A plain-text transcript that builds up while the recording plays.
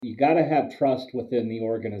You got to have trust within the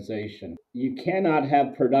organization. You cannot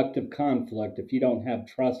have productive conflict if you don't have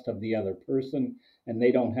trust of the other person and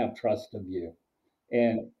they don't have trust of you.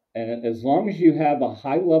 And as long as you have a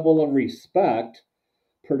high level of respect,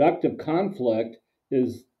 productive conflict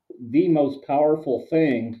is the most powerful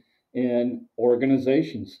thing in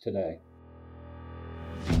organizations today.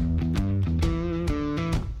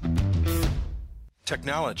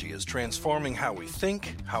 Technology is transforming how we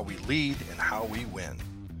think, how we lead, and how we win.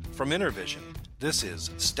 From Intervision, this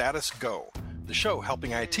is Status Go, the show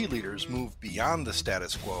helping IT leaders move beyond the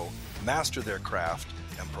status quo, master their craft,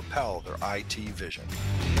 and propel their IT vision.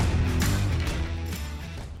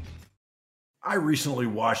 I recently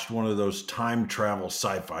watched one of those time travel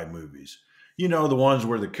sci-fi movies. You know, the ones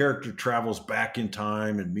where the character travels back in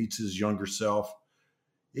time and meets his younger self.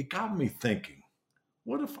 It got me thinking,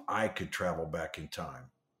 what if I could travel back in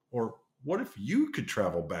time? Or what if you could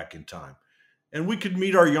travel back in time and we could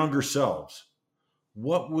meet our younger selves?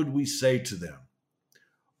 What would we say to them?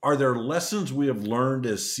 Are there lessons we have learned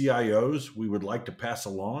as CIOs we would like to pass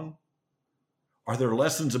along? Are there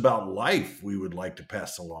lessons about life we would like to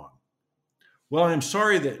pass along? Well, I'm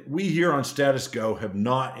sorry that we here on Status Go have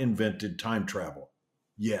not invented time travel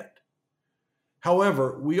yet.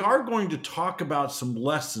 However, we are going to talk about some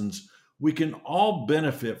lessons we can all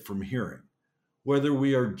benefit from hearing, whether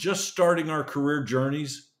we are just starting our career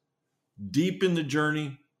journeys, deep in the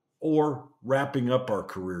journey, or wrapping up our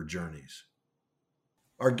career journeys.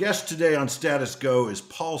 Our guest today on Status Go is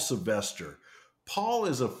Paul Sylvester. Paul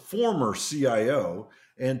is a former CIO,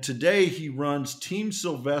 and today he runs Team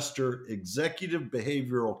Sylvester Executive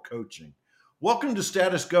Behavioral Coaching. Welcome to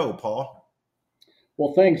Status Go, Paul.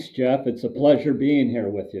 Well, thanks, Jeff. It's a pleasure being here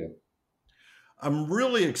with you. I'm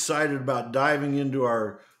really excited about diving into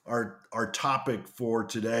our topic for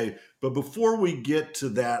today. But before we get to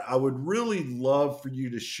that, I would really love for you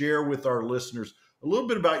to share with our listeners a little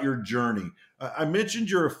bit about your journey. I mentioned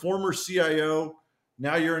you're a former CIO.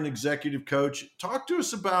 Now you're an executive coach. Talk to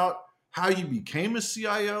us about how you became a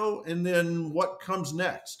CIO and then what comes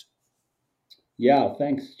next. Yeah,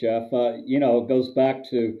 thanks, Jeff. It goes back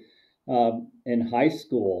to in high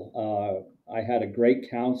school. I had a great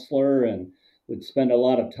counselor and would spend a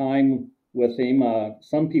lot of time with him.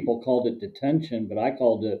 Some people called it detention, but I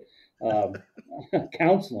called it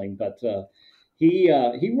counseling. But he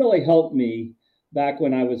really helped me back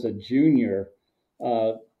when I was a junior.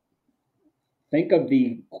 Uh, think of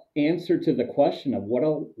the answer to the question of what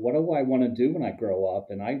do I want to do when I grow up?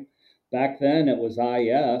 And I back then it was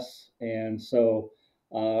IS, and so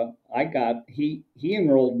I got he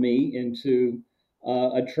enrolled me into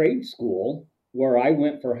a trade school where I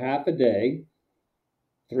went for half a day,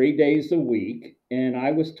 3 days a week, and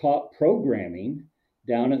I was taught programming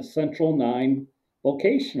down at Central Nine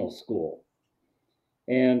Vocational School.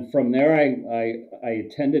 And from there, I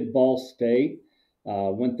attended Ball State,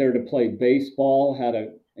 went there to play baseball, had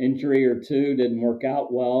an injury or two, didn't work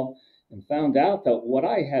out well, and found out that what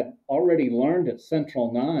I had already learned at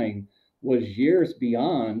Central Nine was years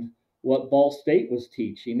beyond what Ball State was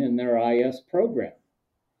teaching in their IS program.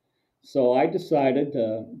 So I decided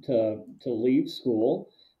to leave school,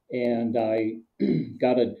 and I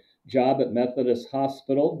got a job at Methodist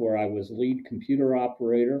Hospital where I was lead computer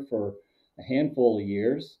operator for a handful of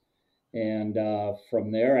years. And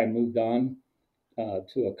from there, I moved on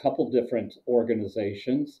to a couple different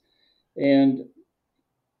organizations. And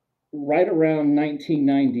right around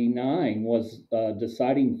 1999 was a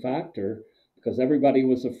deciding factor because everybody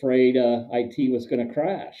was afraid IT was going to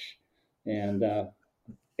crash. And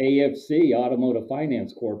AFC, Automotive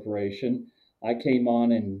Finance Corporation, I came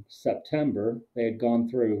on in September. They had gone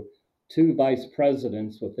through two vice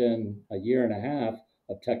presidents within a year and a half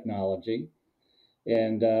of technology.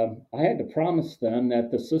 And I had to promise them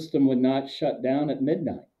that the system would not shut down at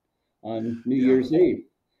midnight on New Yeah. Year's Eve.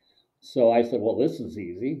 So I said, well, this is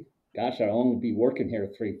easy. Gosh, I'll only be working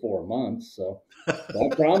here 3, 4 months. So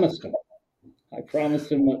I promised them. I promised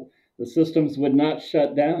them that the systems would not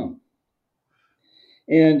shut down.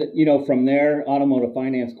 And from there, Automotive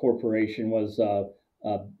Finance Corporation was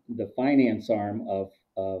the finance arm of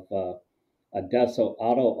ADESA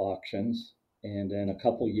Auto Auctions, and in a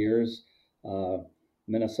couple years, uh,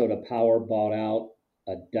 Minnesota Power bought out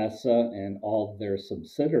ADESA and all their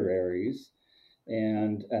subsidiaries.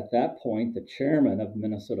 And at that point, the chairman of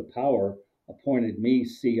Minnesota Power appointed me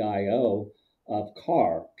CIO of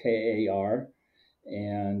CAR, KAR,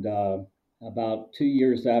 and about 2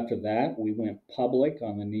 years after that, we went public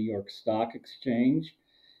on the New York Stock Exchange,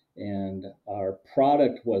 and our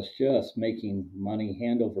product was just making money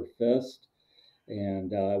hand over fist,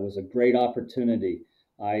 and it was a great opportunity.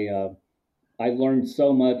 I I learned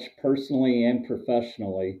so much personally and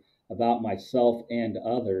professionally about myself and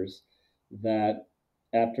others that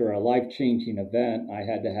after a life-changing event, I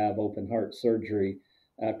had to have open heart surgery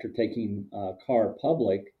after taking a car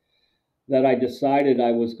public, that I decided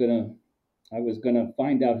I was gonna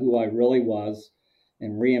find out who I really was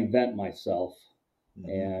and reinvent myself. Mhm.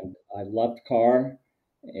 And I loved car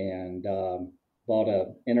and bought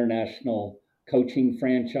a international coaching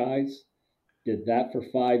franchise. Did that for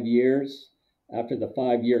 5 years. After the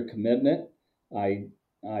 5 year commitment, I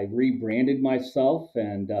I rebranded myself,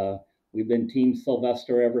 and we've been Team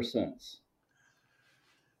Sylvester ever since.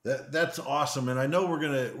 That's awesome, and I know we're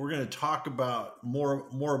gonna talk about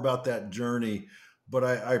more about that journey, but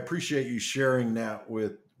I appreciate you sharing that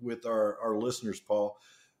with our listeners, Paul.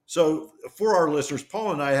 So for our listeners,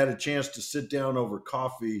 Paul and I had a chance to sit down over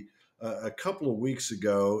coffee a couple of weeks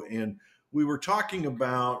ago, and we were talking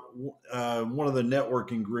about one of the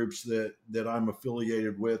networking groups that I'm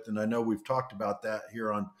affiliated with, and I know we've talked about that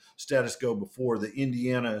here on Status Go before, the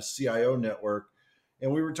Indiana CIO Network,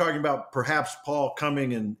 and we were talking about perhaps Paul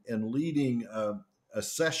coming and leading a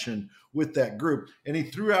session with that group, and he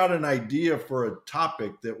threw out an idea for a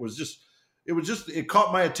topic that was just it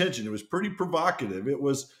caught my attention. It was pretty provocative. It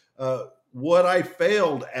was what I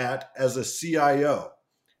failed at as a CIO.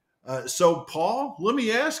 So, Paul, let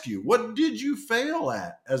me ask you, what did you fail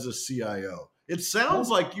at as a CIO? It sounds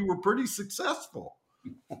Oh, like you were pretty successful.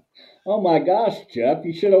 oh my gosh, Jeff,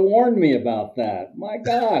 you should have warned me about that. My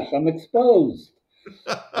gosh, I'm exposed.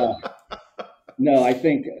 Uh, no, I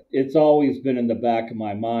think it's always been in the back of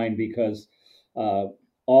my mind because uh,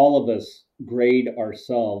 all of us grade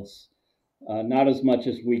ourselves, not as much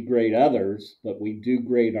as we grade others, but we do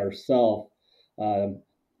grade ourselves uh,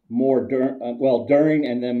 more during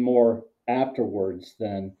and then more afterwards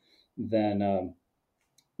than than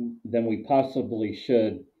we possibly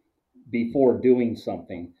should before doing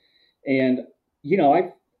something. And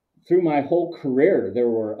I through my whole career there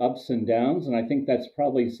were ups and downs, and I think that's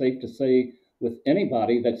probably safe to say with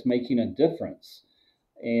anybody that's making a difference.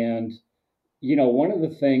 And one of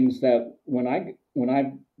the things that when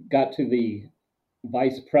I got to the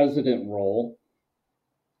vice president role,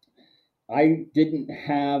 I didn't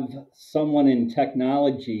have someone in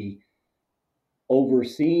technology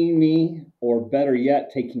overseeing me, or better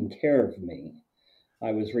yet, taking care of me.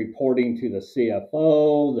 I was reporting to the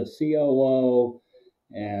CFO, the COO,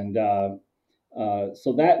 and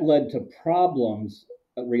so that led to problems,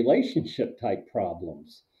 relationship type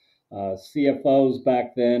problems. CFOs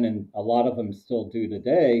back then, and a lot of them still do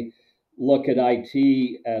today, look at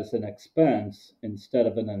IT as an expense instead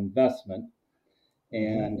of an investment.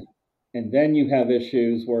 Hmm. And then you have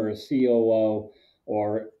issues where a COO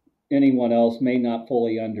or anyone else may not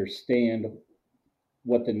fully understand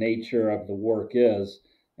what the nature of the work is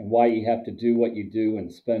and why you have to do what you do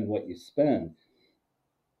and spend what you spend.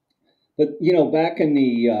 But back in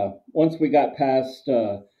the once we got past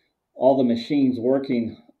all the machines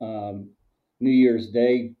working, New Year's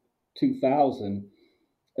Day 2000,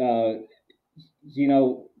 uh,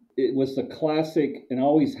 it was the classic, and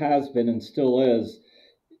always has been and still is,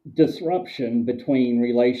 disruption between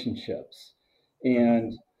relationships. Uh-huh.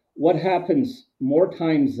 And what happens more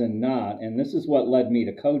times than not, and this is what led me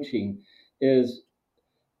to coaching, is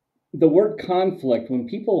the word conflict. When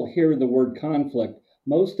people hear the word conflict,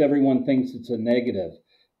 most everyone thinks it's a negative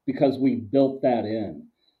because we built that in.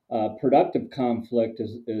 Productive conflict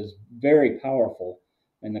is very powerful,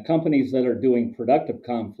 and the companies that are doing productive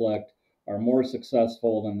conflict are more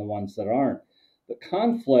successful than the ones that aren't. But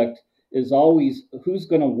conflict is always who's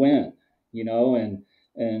going to win,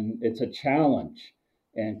 and it's a challenge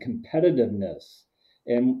and competitiveness.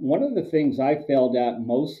 And one of the things I failed at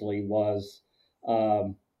mostly was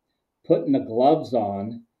um, putting the gloves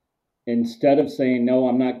on instead of saying, no,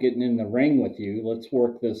 I'm not getting in the ring with you. Let's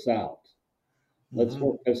work this out. Let's Hmm.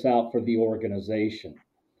 work this out for the organization.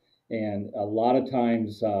 And a lot of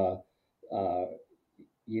times, uh,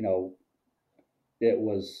 you know, it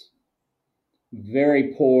was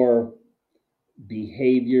very poor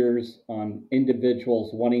behaviors on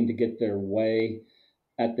individuals wanting to get their way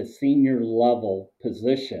at the senior level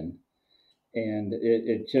position. And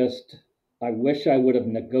it just, I wish I would have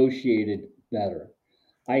negotiated better.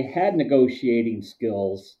 I had negotiating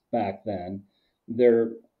skills back then.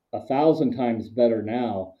 They're 1,000 times better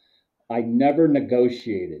now. I never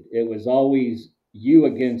negotiated. It was always you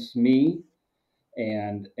against me,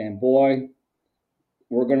 and boy,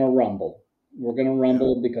 we're going to rumble. We're going to Yeah.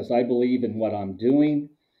 rumble because I believe in what I'm doing.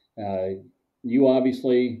 Uh, you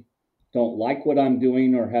obviously don't like what I'm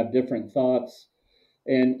doing or have different thoughts.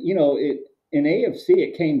 And it in AFC,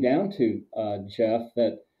 it came down to Jeff,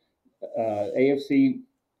 that AFC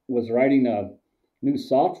was writing a new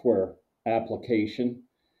software application,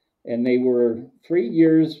 and they were 3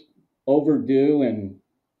 years overdue and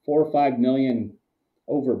 4 or 5 million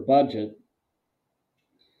over budget.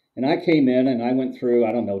 And I came in and I went through,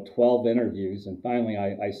 I don't know, 12 interviews. And finally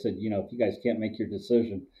I said, if you guys can't make your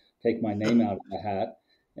decision, take my name out of the hat.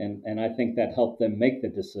 And I think that helped them make the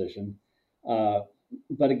decision.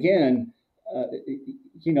 But again,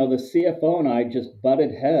 the CFO and I just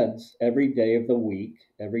butted heads every day of the week,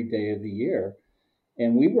 every day of the year.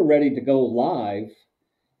 And we were ready to go live.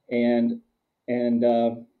 And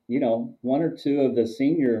one or two of the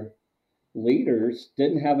senior leaders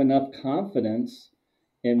didn't have enough confidence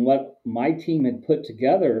in what my team had put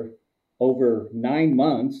together over 9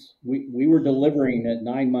 months. We were delivering it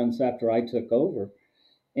 9 months after I took over,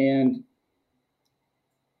 and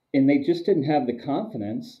they just didn't have the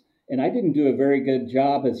confidence. And I didn't do a very good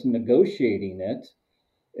job as negotiating it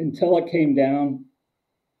until it came down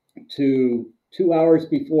to 2 hours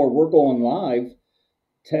before we're going live,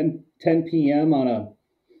 10 p.m. on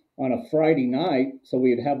a Friday night, so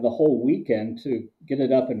we'd have the whole weekend to get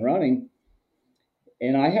it up and running.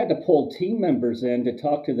 And I had to pull team members in to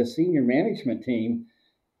talk to the senior management team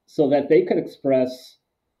so that they could express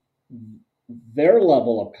their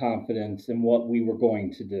level of confidence in what we were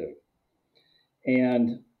going to do.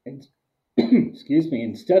 And excuse me,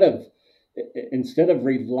 instead of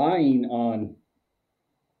relying on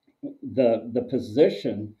the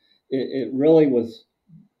position, it really was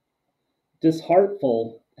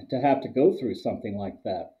disheartening to have to go through something like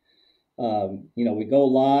that. We go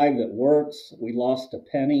live, it works. We lost a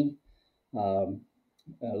penny,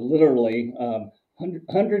 literally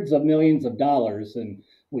hundreds of millions of dollars, and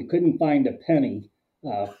we couldn't find a penny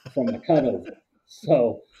from the cutover.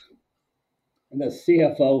 So the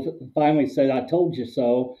CFO finally said, "I told you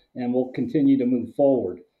so," and we'll continue to move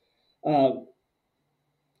forward. But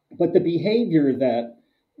the behavior that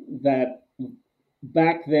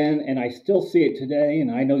back then, and I still see it today,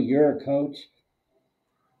 and I know you're a coach,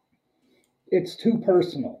 it's too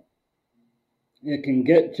personal. It can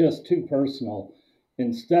get just too personal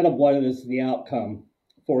instead of what is the outcome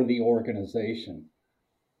for the organization.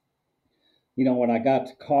 When I got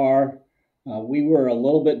to Carr, we were a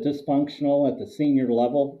little bit dysfunctional at the senior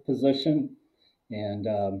level position, and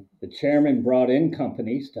the chairman brought in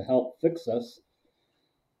companies to help fix us,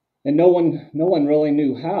 and no one really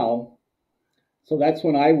knew how. So that's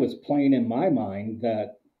when I was playing in my mind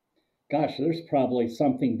that, gosh, there's probably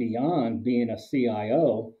something beyond being a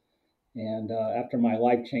CIO. And after my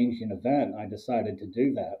life-changing event, I decided to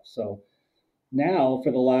do that. So now,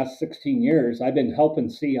 for the last 16 years, I've been helping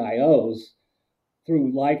CIOs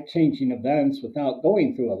through life-changing events without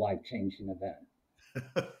going through a life-changing event.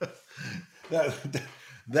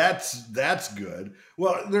 That's good.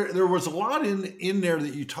 Well, there was a lot in there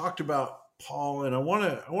that you talked about, Paul, and I want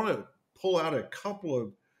to pull out a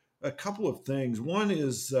couple of things. One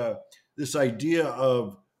is this idea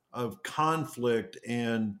of conflict,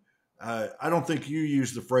 and I don't think you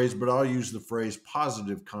use the phrase, but I'll use the phrase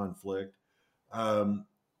positive conflict,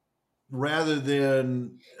 rather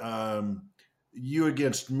than you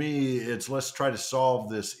against me. It's let's try to solve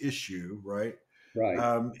this issue, right? Right.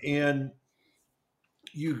 And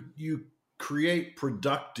you create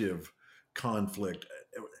productive conflict.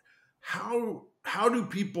 How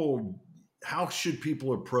should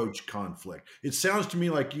people approach conflict? It sounds to me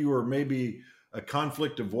like you are maybe a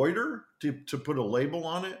conflict avoider, to put a label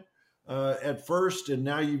on it at first, and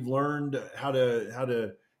now you've learned how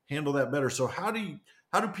to handle that better. So how do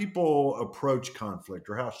people approach conflict,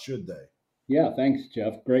 or how should they? Yeah, thanks,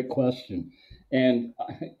 Jeff. Great question. And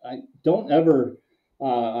I don't ever,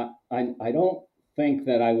 I don't think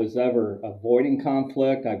that I was ever avoiding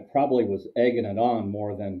conflict. I probably was egging it on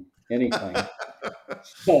more than anything.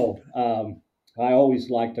 So I always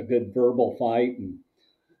liked a good verbal fight, and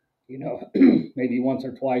maybe once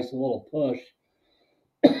or twice a little push.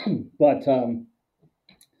 But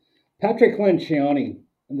Patrick Lencioni,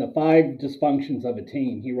 The 5 Dysfunctions of a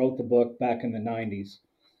Team, he wrote the book back in the 90s.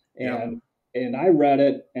 And I read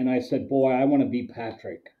it and I said, boy, I want to be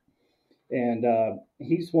Patrick. And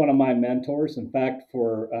he's one of my mentors. In fact,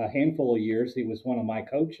 for a handful of years, he was one of my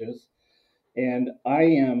coaches. And I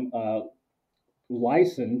am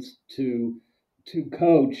licensed to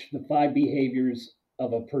coach the 5 behaviors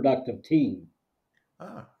of a productive team.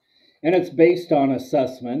 And it's based on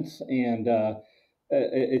assessments, and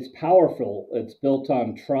it's powerful. It's built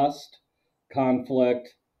on trust,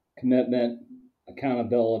 conflict, commitment,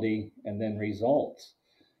 accountability, and then results.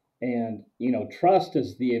 And trust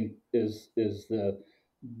is the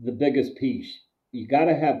biggest piece. You got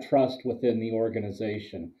to have trust within the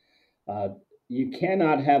organization. Uh, you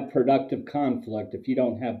cannot have productive conflict if you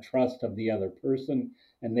don't have trust of the other person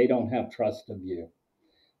and they don't have trust of you.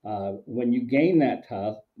 When you gain that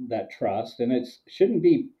trust, and it shouldn't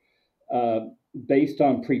be uh, based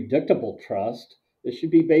on predictable trust, it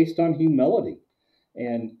should be based on humility.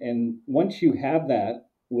 And once you have that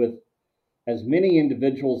with as many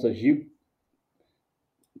individuals as you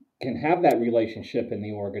can have that relationship in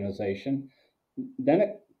the organization, then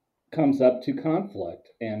it comes up to conflict.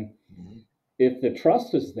 And if the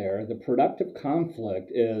trust is there, the productive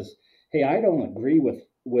conflict is, hey, I don't agree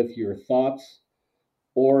with your thoughts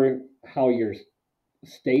or how you're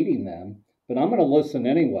stating them, but I'm going to listen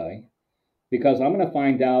anyway because I'm going to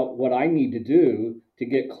find out what I need to do to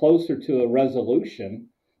get closer to a resolution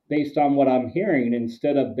based on what I'm hearing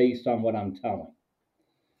instead of based on what I'm telling.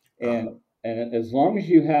 Uh, And as long as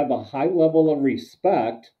you have a high level of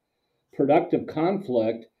respect, productive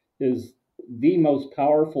conflict is the most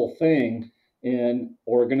powerful thing in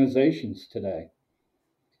organizations today.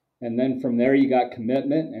 And then from there, you got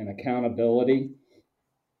commitment and accountability.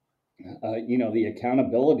 The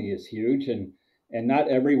accountability is huge, and not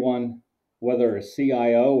everyone, whether a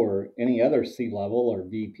CIO or any other C level or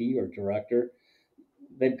VP or director,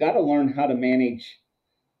 they've got to learn how to manage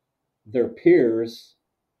their peers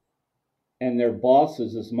and their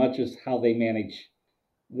bosses as much as how they manage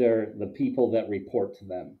the people that report to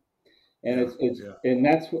them. And yeah, it's yeah. and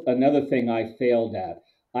that's another thing I failed at.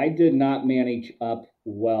 I did not manage up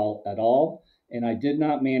well at all, and I did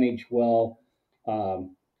not manage well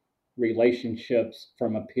um, relationships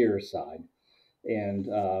from a peer side. And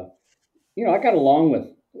I got along with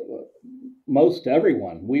most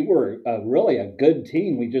everyone. We were really a good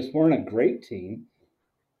team. We just weren't a great team.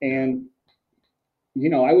 Yeah.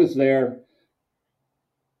 And I was there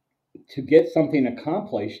to get something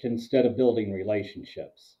accomplished instead of building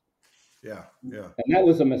relationships, Yeah. Yeah. and that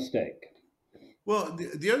was a mistake. Well,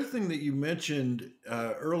 the other thing that you mentioned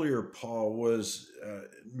earlier, Paul, was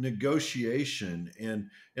negotiation, and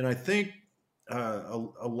I think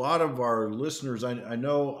a lot of our listeners, I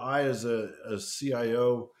know I, as a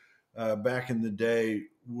CIO back in the day,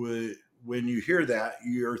 would, when you hear that,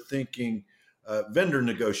 you're thinking vendor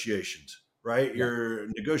negotiations, right? Yeah. You're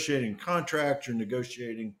negotiating contracts, you're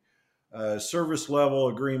negotiating service level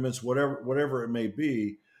agreements, whatever it may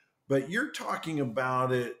be, but you're talking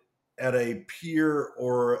about it at a peer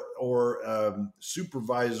or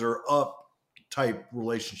supervisor up type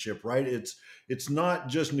relationship, right? It's not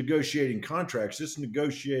just negotiating contracts; it's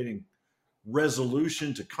negotiating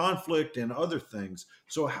resolution to conflict and other things.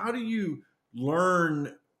 So, how do you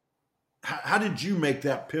learn? How did you make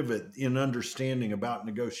that pivot in understanding about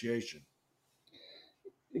negotiation?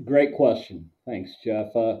 Great question. Thanks, Jeff.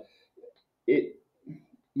 It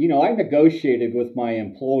I negotiated with my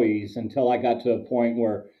employees until I got to a point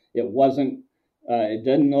where it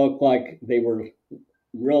didn't look like they were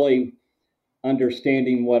really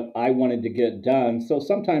understanding what I wanted to get done. So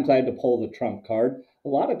sometimes I had to pull the trump card. A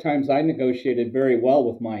lot of times I negotiated very well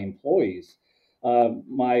with my employees.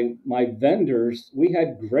 My vendors, we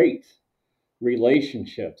had great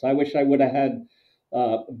relationships. I wish I would have had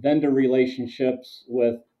vendor relationships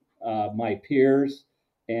with my peers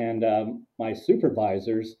and my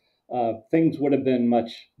supervisors. Things would have been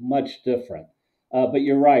much different. But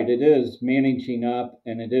you're right; it is managing up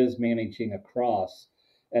and it is managing across,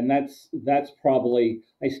 and that's probably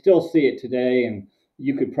I still see it today. And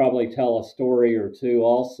you could probably tell a story or two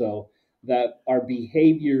also that our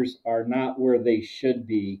behaviors are not where they should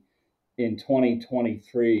be in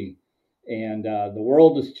 2023, and the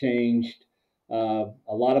world has changed. A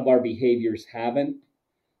lot of our behaviors haven't.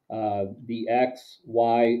 The X,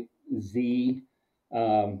 Y, Z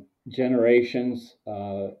generations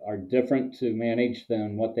are different to manage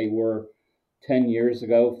than what they were 10 years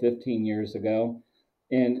ago, 15 years ago.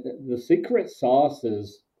 And the secret sauce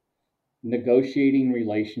is negotiating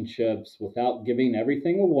relationships without giving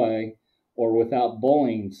everything away or without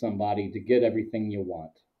bullying somebody to get everything you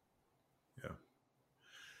want. Yeah.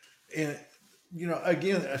 And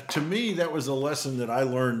again, to me, that was a lesson that I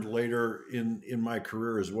learned later in my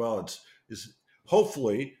career as well. Is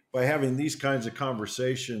hopefully by having these kinds of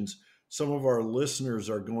conversations, some of our listeners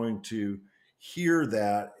are going to hear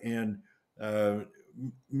that and uh,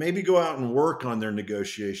 maybe go out and work on their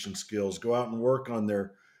negotiation skills, go out and work on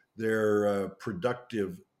their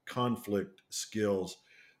productive conflict skills.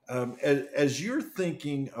 As you're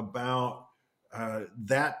thinking about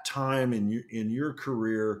that time in your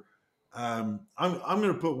career, I'm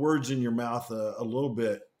going to put words in your mouth a little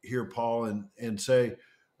bit here, Paul, and say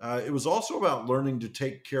it was also about learning to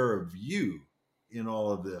take care of you in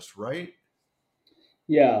all of this, right?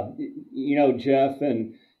 Yeah, Jeff,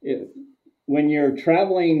 and it, when you're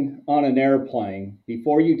traveling on an airplane,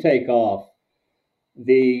 before you take off,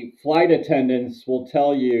 the flight attendants will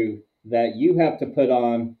tell you that you have to put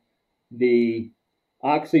on the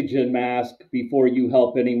oxygen mask before you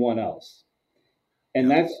help anyone else. And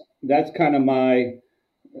Yeah. that's kind of my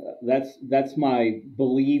that's my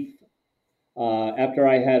belief. After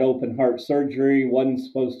I had open heart surgery, wasn't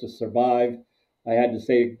supposed to survive. I had to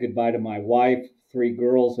say goodbye to my wife, three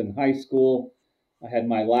girls in high school. I had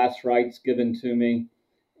my last rites given to me,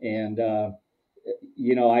 and I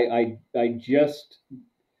just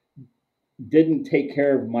didn't take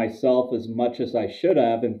care of myself as much as I should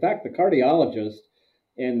have. In fact, the cardiologist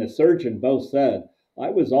and the surgeon both said I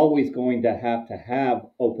was always going to have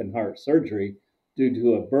open heart surgery due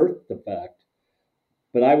to a birth defect,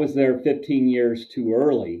 but I was there 15 years too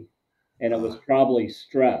early, and it was probably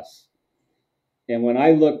stress. And when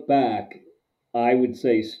I look back, I would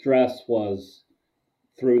say stress was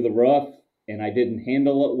through the roof, and I didn't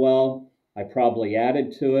handle it well. I probably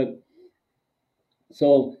added to it.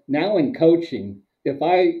 So now in coaching, if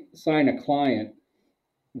I sign a client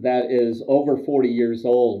that is over 40 years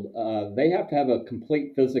old, they have to have a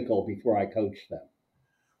complete physical before I coach them.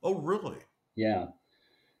 Oh, really? Yeah.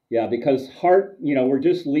 Yeah. Because we're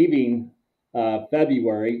just leaving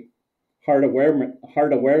February, Heart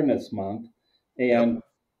Awareness Month. Yep.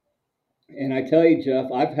 And I tell you,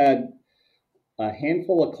 Jeff, I've had a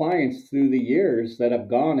handful of clients through the years that have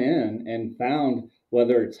gone in and found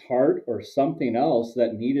whether it's heart or something else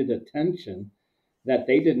that needed attention that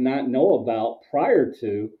they did not know about prior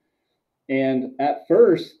to. And at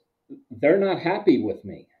first, they're not happy with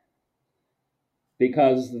me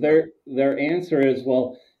because Yep. their answer is,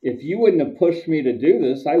 well, if you wouldn't have pushed me to do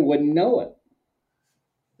this, I wouldn't know it.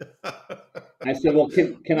 I said, well, Well,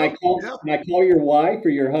 yeah. can I call your wife or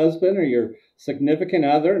your husband or your significant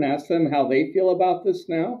other and ask them how they feel about this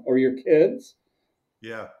now, or your kids?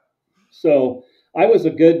 Yeah. So I was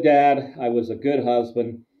a good dad. I was a good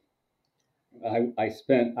husband.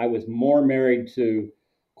 I was more married to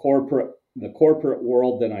the corporate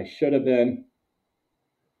world than I should have been.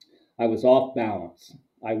 I was off balance.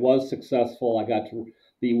 I was successful. I got to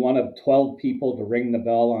be one of 12 people to ring the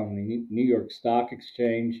bell on the New York Stock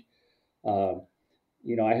Exchange. Uh,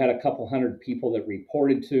 I had a couple hundred people that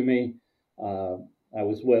reported to me. Uh, I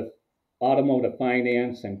was with automotive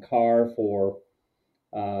finance and car for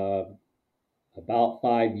uh, about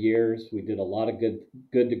 5 years. We did a lot of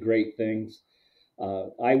good to great things.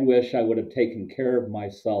 I wish I would have taken care of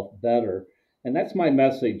myself better. And that's my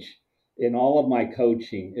message in all of my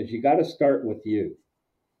coaching is you got to start with you.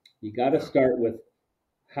 You got to Yeah. start with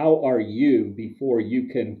how are you before you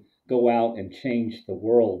can go out and change the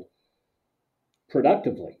world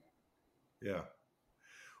productively. Yeah.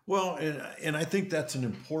 Well, and I think that's an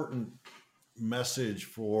important message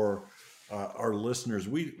for our listeners.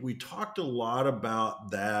 We talked a lot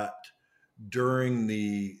about that during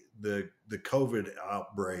the COVID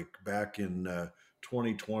outbreak back in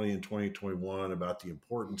 2020 and 2021 about the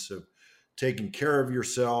importance of taking care of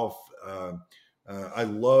yourself. I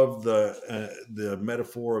love the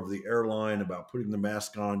metaphor of the airline about putting the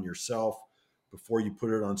mask on yourself before you put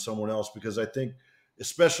it on someone else, because I think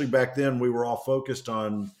especially back then we were all focused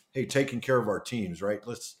on, hey, taking care of our teams, right?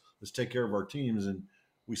 Let's take care of our teams, and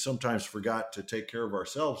we sometimes forgot to take care of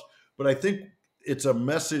ourselves. But I think it's a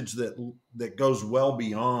message that goes well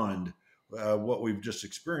beyond what we've just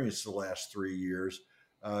experienced the last 3 years.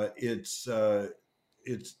 It's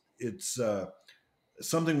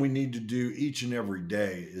something we need to do each and every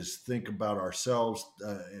day is think about ourselves,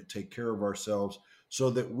 and take care of ourselves so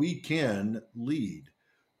that we can lead.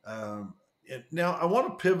 Um, Now, I want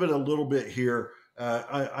to pivot a little bit here.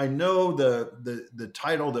 I know the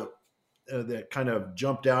title that kind of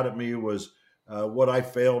jumped out at me was what I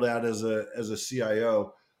failed at as a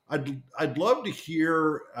CIO. I'd love to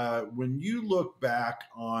hear when you look back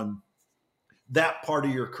on that part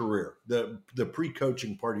of your career, the pre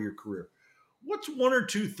coaching part of your career. What's one or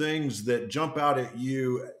two things that jump out at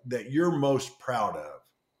you that you're most proud of?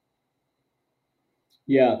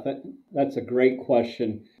 Yeah, that's a great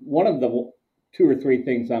question. One of the two or three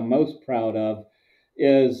things I'm most proud of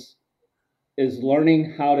is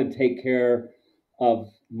learning how to take care of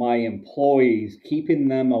my employees, keeping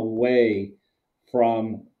them away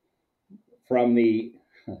from from the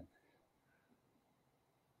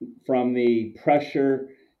from the pressure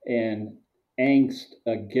and angst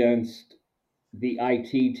against the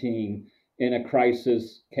IT team in a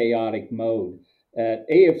crisis chaotic mode. At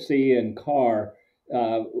AFC and CAR,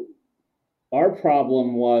 uh, our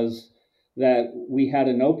problem was that we had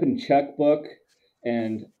an open checkbook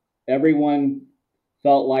and everyone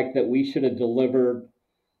felt like that we should have delivered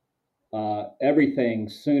everything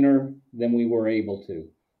sooner than we were able to.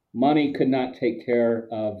 Money could not take care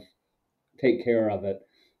of it.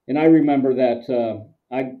 And I remember that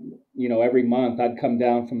every month I'd come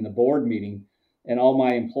down from the board meeting, and all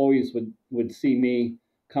my employees would see me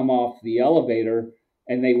come off the elevator,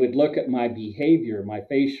 and they would look at my behavior, my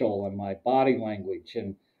facial and my body language.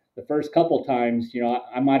 And the first couple times,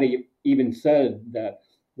 I might have even said that,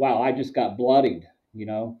 "Wow, I just got bloodied,"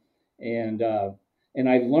 and and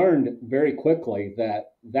I learned very quickly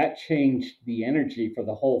that that changed the energy for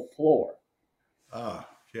the whole floor. Ah,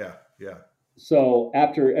 yeah, yeah. So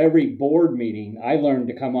after every board meeting, I learned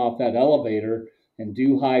to come off that elevator and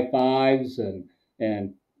do high fives and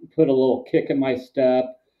put a little kick in my step,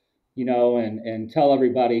 and tell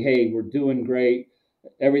everybody, hey, we're doing great.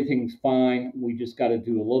 Everything's fine. We just got to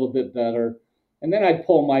do a little bit better. And then I'd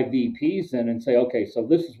pull my VPs in and say, okay, so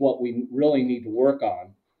this is what we really need to work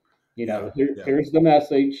on. Yeah, yeah, Here's the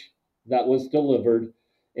message that was delivered.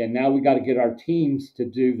 And now we got to get our teams to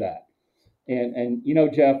do that. And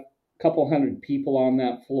Jeff, a couple hundred people on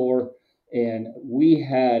that floor, and we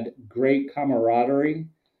had great camaraderie.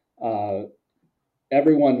 Uh,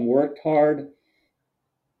 Everyone worked hard,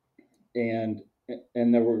 and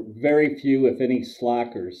and there were very few, if any,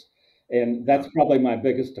 slackers. And that's yeah, probably my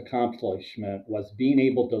biggest accomplishment was being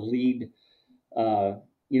able to lead.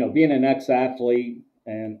 Being an ex-athlete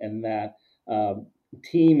and that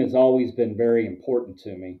team has always been very important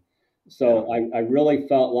to me. yeah. So I really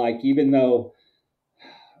felt like even though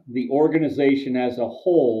the organization as a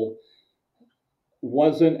whole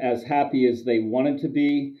wasn't as happy as they wanted to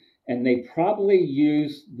be, and they probably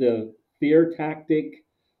used the fear tactic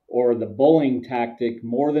or the bullying tactic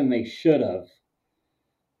more than they should have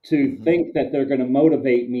to Hmm. think that they're going to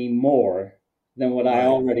motivate me more than what I Right.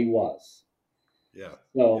 already was. Yeah,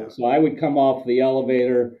 So, yeah, so I would come off the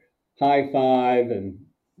elevator, high five, and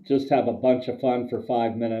just have a bunch of fun for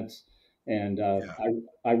 5 minutes. And yeah.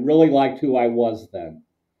 I really liked who I was then.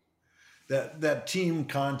 That team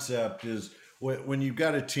concept is when you've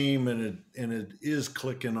got a team and it is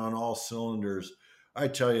clicking on all cylinders. I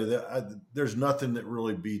tell you that there's nothing that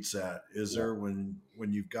really beats that, is Yeah. there? When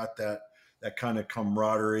you've got that kind of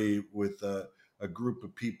camaraderie with a group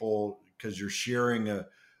of people, because you're sharing a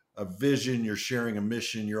vision, you're sharing a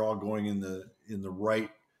mission, you're all going in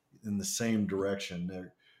the same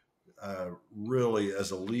direction. Really,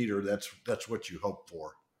 as a leader, that's what you hope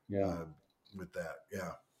for Yeah. uh, with that.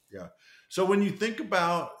 Yeah, yeah. So when you think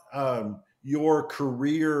about your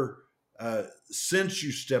career since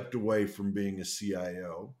you stepped away from being a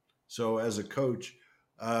CIO, so as a coach,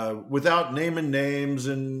 without naming names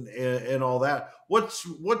and all that, what's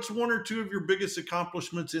one or two of your biggest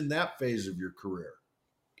accomplishments in that phase of your career?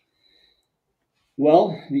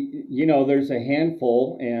 Well, there's a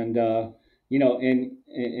handful, and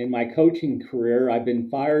in my coaching career, I've been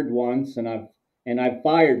fired once, and I've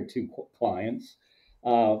fired two clients.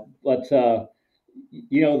 But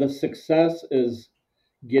the success is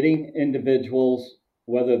getting individuals,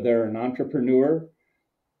 whether they're an entrepreneur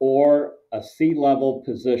or a C-level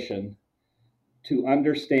position, to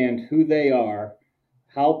understand who they are,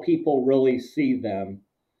 how people really see them,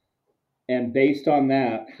 and based on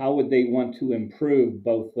that, how would they want to improve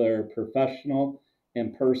both their professional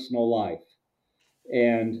and personal life?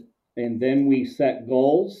 And and then we set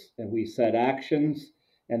goals and we set actions,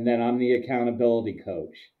 and then I'm the accountability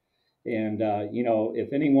coach. And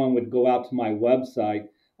if anyone would go out to my website,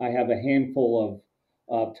 I have a handful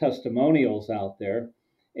of testimonials out there,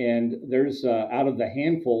 and there's out of the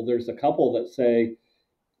handful, there's a couple that say,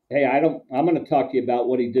 hey, I'm going to talk to you about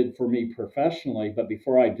what he did for me professionally, but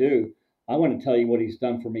before I do, I want to tell you what he's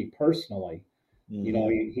done for me personally. Hmm.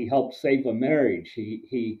 He helped save a marriage.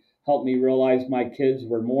 He helped me realize my kids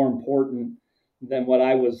were more important than what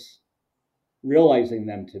I was realizing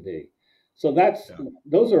them to be. So Yeah,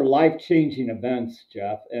 those are life changing events,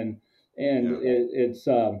 Jeff, and yeah,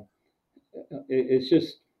 it's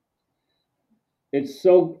just it's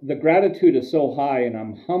so the gratitude is so high, and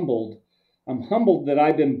I'm humbled. I'm humbled that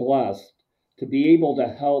I've been blessed to be able to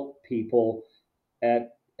help people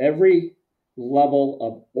at every level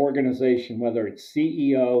of organization, whether it's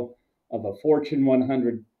CEO of a Fortune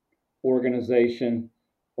 100 organization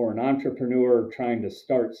or an entrepreneur trying to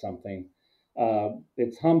start something.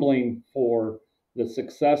 It's humbling for the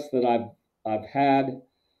success that I've had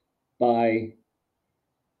by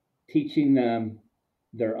teaching them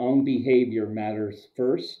their own behavior matters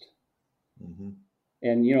first. hmm,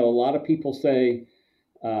 And a lot of people say,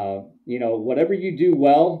 whatever you do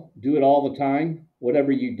well, do it all the time.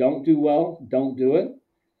 Whatever you don't do well, don't do it.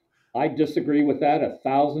 I disagree with that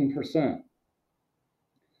 1,000%.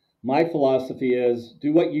 My philosophy is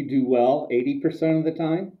do what you do well 80% of the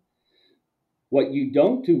time. What you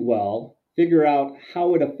don't do well, figure out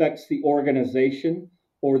how it affects the organization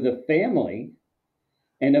or the family.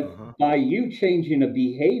 And if Uh-huh. by you changing a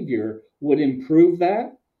behavior would improve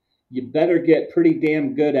that, you better get pretty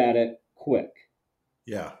damn good at it quick.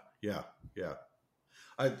 Yeah, yeah, yeah.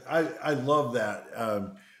 I love that.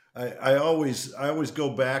 I always go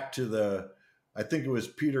back to I think it was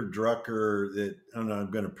Peter Drucker that, I don't know, I'm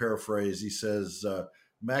going to paraphrase. He says,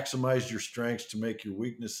 maximize your strengths to make your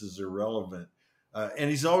weaknesses irrelevant. And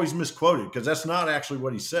he's always misquoted because that's not actually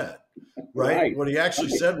what he said, right? Right. What he actually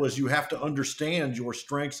Right. said was you have to understand your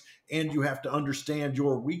strengths and you have to understand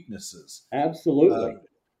your weaknesses. Uh, Absolutely.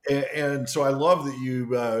 and so I love that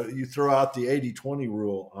you throw out the 80-20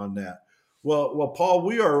 rule on that. Well, Paul,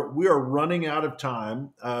 we are running out of time.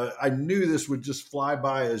 I knew this would just fly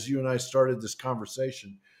by as you and I started this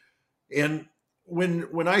conversation. And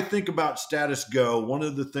when I think about Status Go, one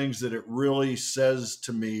of the things that it really says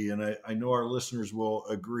to me, and I know our listeners will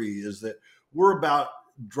agree, is that we're about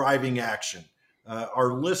driving action.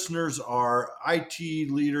 Our listeners are IT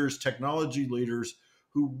leaders, technology leaders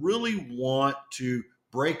who really want to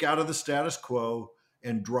break out of the status quo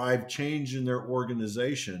and drive change in their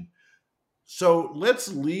organization. So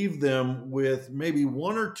let's leave them with maybe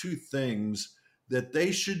one or two things that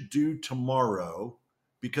they should do tomorrow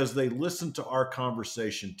because they listened to our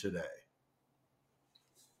conversation today.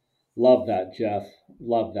 Love that, Jeff.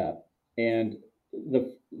 Love that. And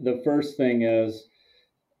the first thing is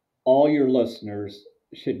all your listeners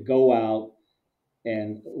should go out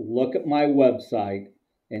and look at my website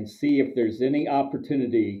and see if there's any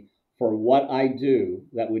opportunity for what I do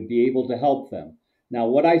that would be able to help them. Now,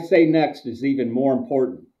 what I say next is even more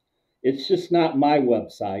important. It's just not my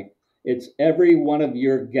website, it's every one of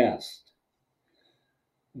your guests.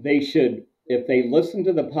 They should, if they listen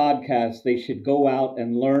to the podcast, they should go out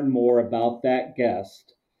and learn more about that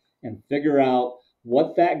guest and figure out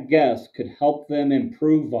what that guest could help them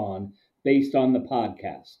improve on based on the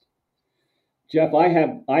podcast. Jeff,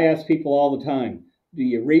 I ask people all the time, do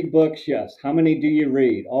you read books? Yes. How many do you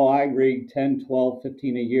read? Oh, I read 10, 12,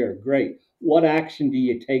 15 a year. Great. What action do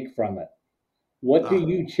you take from it? What do Ah.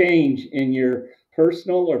 you change in your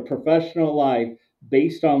personal or professional life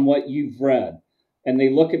based on what you've read? And they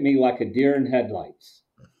look at me like a deer in headlights.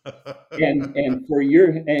 And for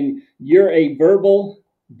you're a verbal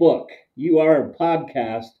book. You are a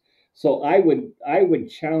podcast. So I would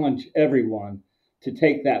challenge everyone to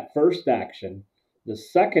take that first action. The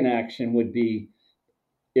second action would be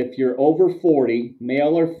if you're over 40,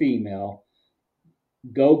 male or female,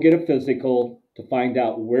 go get a physical to find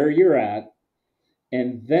out where you're at.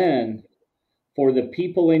 And then for the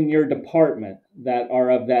people in your department that are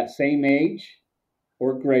of that same age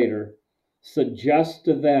or greater, suggest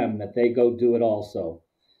to them that they go do it also.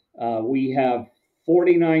 We have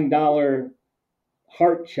 $49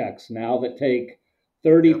 heart checks now that take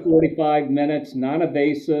 30, Yep. 45 minutes, non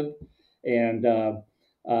invasive. And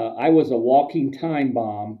I was a walking time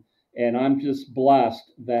bomb. And I'm just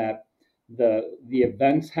blessed that the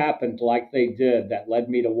events happened like they did that led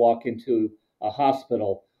me to walk into a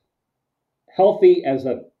hospital healthy as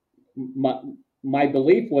a my, my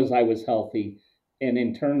belief was I was healthy, and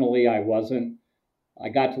internally I wasn't. I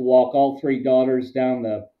got to walk all three daughters down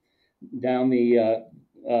the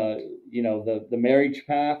the marriage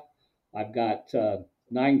path. I've got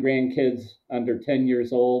 9 grandkids under 10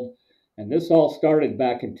 years old, and this all started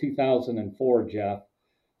back in 2004, Jeff. Yeah.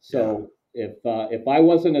 So if I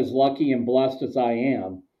wasn't as lucky and blessed as I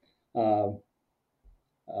am, uh,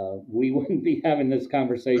 we wouldn't be having this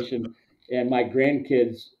conversation, and my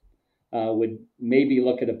grandkids would maybe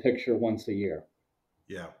look at a picture once a year.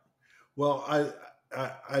 Yeah. Well,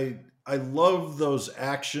 I I love those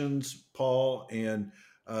actions, Paul, and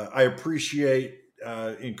I appreciate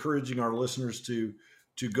encouraging our listeners to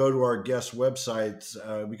go to our guest websites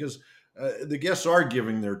because the guests are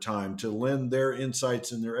giving their time to lend their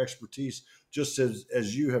insights and their expertise, just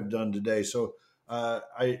as you have done today. So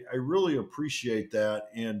I really appreciate that,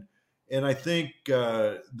 and I think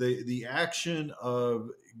the action of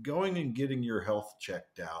going and getting your health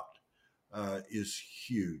checked out is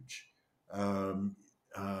huge. Um,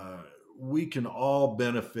 uh, we can all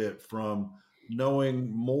benefit from knowing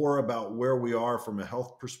more about where we are from a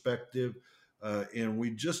health perspective. And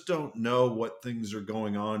we just don't know what things are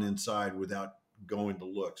going on inside without going to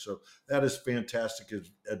look. So that is fantastic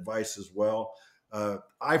advice as well.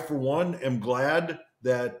 I, for one, am glad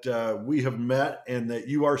that we have met and that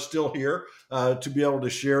you are still here to be able to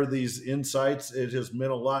share these insights. It has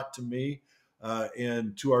meant a lot to me.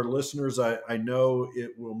 And to our listeners, I know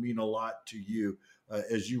it will mean a lot to you.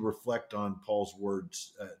 as you reflect on Paul's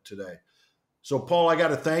words today. So, Paul, I got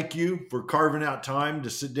to thank you for carving out time to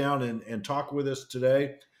sit down and talk with us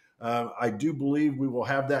today. I do believe we will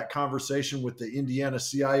have that conversation with the Indiana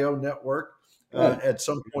CIO Network at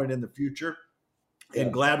some point in the future.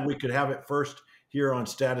 And glad we could have it first here on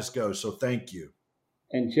Status Go. So thank you.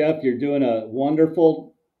 And Jeff, you're doing a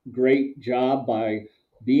wonderful, great job by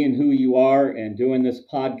being who you are and doing this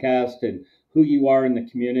podcast and who you are in the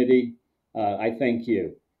community. I thank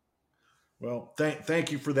you. Well,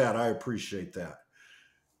 thank you for that. I appreciate that.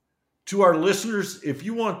 To our listeners, if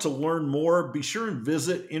you want to learn more, be sure and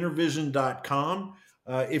visit intervision.com.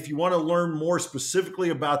 If you want to learn more specifically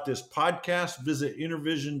about this podcast, visit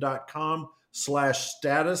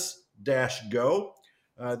intervision.com/status-go.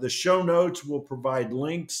 The show notes will provide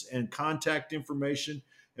links and contact information,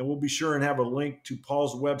 and we'll be sure and have a link to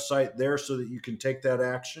Paul's website there so that you can take that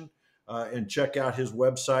action and check out his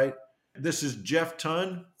website. This is Jeff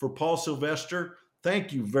Tunn for Paul Sylvester.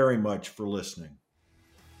 Thank you very much for listening.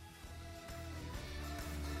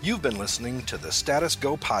 You've been listening to the Status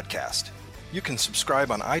Go podcast. You can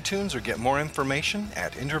subscribe on iTunes or get more information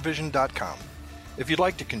at intervision.com. If you'd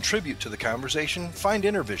like to contribute to the conversation, find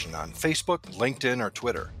Intervision on Facebook, LinkedIn, or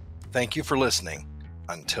Twitter. Thank you for listening.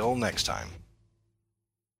 Until next time.